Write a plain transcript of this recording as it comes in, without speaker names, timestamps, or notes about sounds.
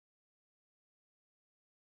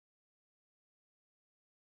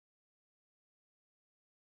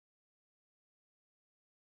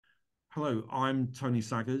Hello, I'm Tony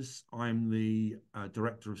Saggers. I'm the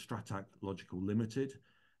director of Stratac Logical Limited,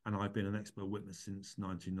 and I've been an expert witness since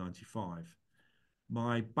 1995.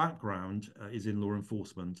 My background is in law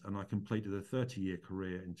enforcement, and I completed a 30-year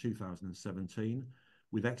career in 2017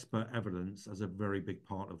 with expert evidence as a very big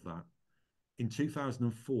part of that. In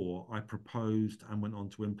 2004, I proposed and went on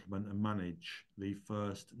to implement and manage the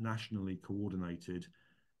first nationally coordinated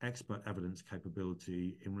expert evidence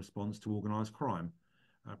capability in response to organised crime,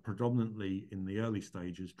 predominantly in the early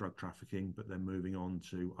stages, drug trafficking, but then moving on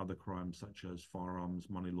to other crimes such as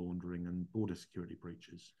firearms, money laundering, and border security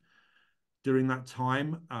breaches. During that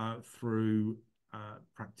time, through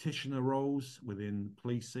practitioner roles within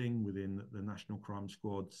policing, within the National Crime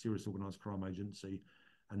Squad, Serious Organised Crime Agency,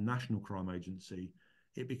 and National Crime Agency,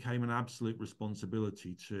 it became an absolute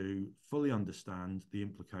responsibility to fully understand the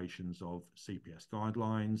implications of CPS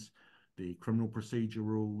guidelines, the criminal procedure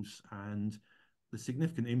rules, and the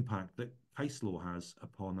significant impact that case law has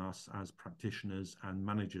upon us as practitioners and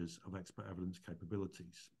managers of expert evidence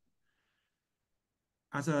capabilities.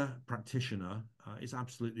 As a practitioner, it's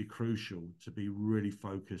absolutely crucial to be really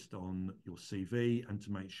focused on your CV and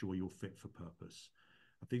to make sure you're fit for purpose.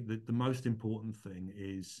 I think that the most important thing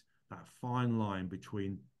is that fine line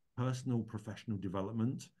between personal professional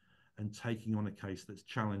development and taking on a case that's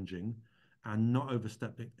challenging and not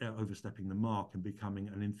overstepping the mark and becoming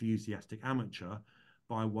an enthusiastic amateur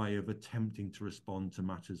by way of attempting to respond to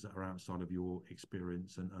matters that are outside of your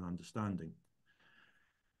experience and understanding.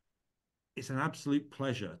 It's an absolute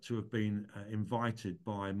pleasure to have been invited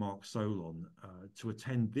by Mark Solon to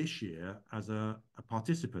attend this year as a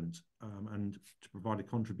participant and to provide a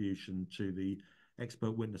contribution to the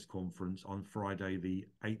Expert Witness Conference on Friday, the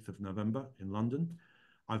 8th of November in London.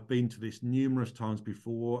 I've been to this numerous times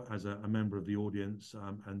before as a member of the audience,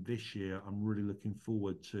 and this year I'm really looking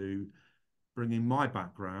forward to bringing my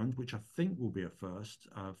background, which I think will be a first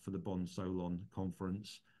for the Bond Solon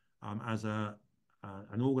conference, as an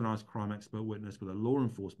organised crime expert witness with a law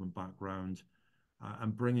enforcement background,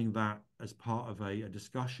 and bringing that as part of a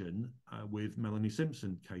discussion with Melanie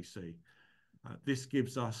Simpson, KC. This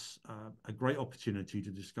gives us a great opportunity to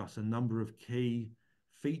discuss a number of key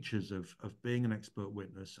features of being an expert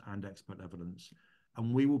witness and expert evidence.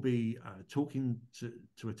 And we will be talking to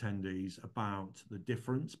attendees about the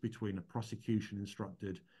difference between a prosecution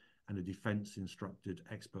instructed and a defense instructed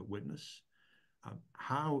expert witness,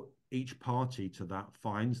 how each party to that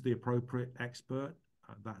finds the appropriate expert.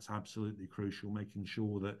 That's absolutely crucial, making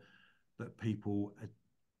sure that people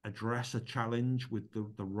address a challenge with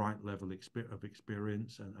the right level of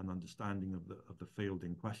experience and understanding of the field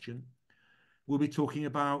in question. We'll be talking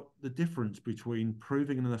about the difference between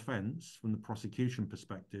proving an offence from the prosecution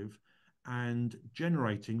perspective and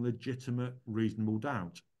generating legitimate, reasonable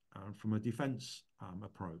doubt from a defence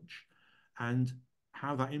approach, and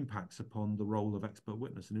how that impacts upon the role of expert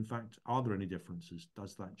witness. And in fact, are there any differences?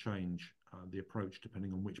 Does that change the approach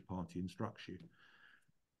depending on which party instructs you?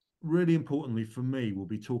 Really importantly for me, we'll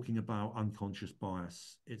be talking about unconscious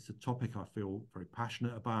bias. It's a topic I feel very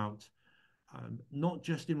passionate about, not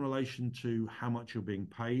just in relation to how much you're being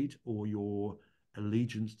paid or your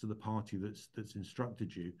allegiance to the party that's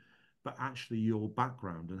instructed you, but actually your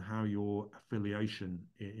background and how your affiliation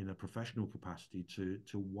in a professional capacity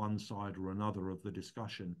to one side or another of the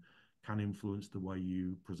discussion can influence the way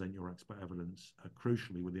you present your expert evidence,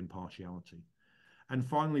 crucially with impartiality. And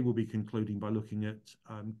finally, we'll be concluding by looking at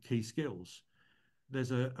key skills.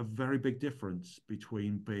 There's a very big difference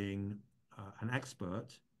between being an expert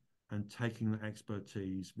and taking that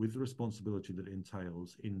expertise with the responsibility that it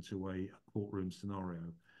entails into a courtroom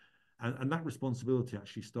scenario. And that responsibility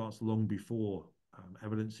actually starts long before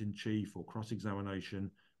evidence in chief or cross-examination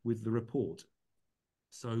with the report.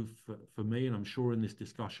 So for me, and I'm sure in this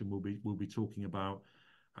discussion we'll be talking about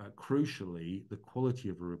crucially the quality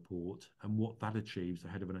of a report and what that achieves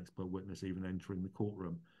ahead of an expert witness even entering the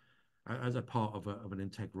courtroom as a part of an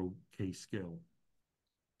integral key skill.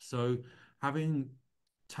 So having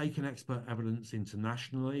taken expert evidence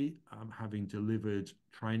internationally, having delivered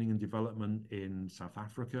training and development in South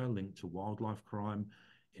Africa linked to wildlife crime,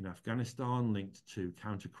 in Afghanistan linked to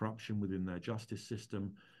counter-corruption within their justice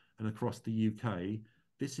system, and across the UK,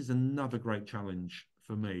 this is another great challenge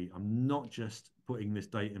for me. I'm not just putting this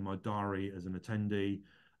date in my diary as an attendee.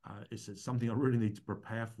 It's something I really need to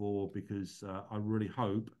prepare for, because I really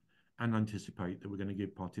hope and anticipate that we're going to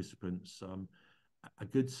give participants a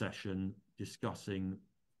good session discussing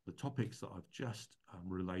the topics that I've just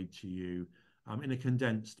relayed to you in a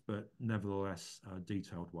condensed but nevertheless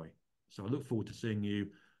detailed way. So I look forward to seeing you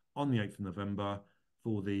on the 8th of November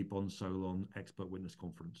for the Bond Solon Expert Witness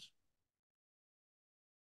Conference.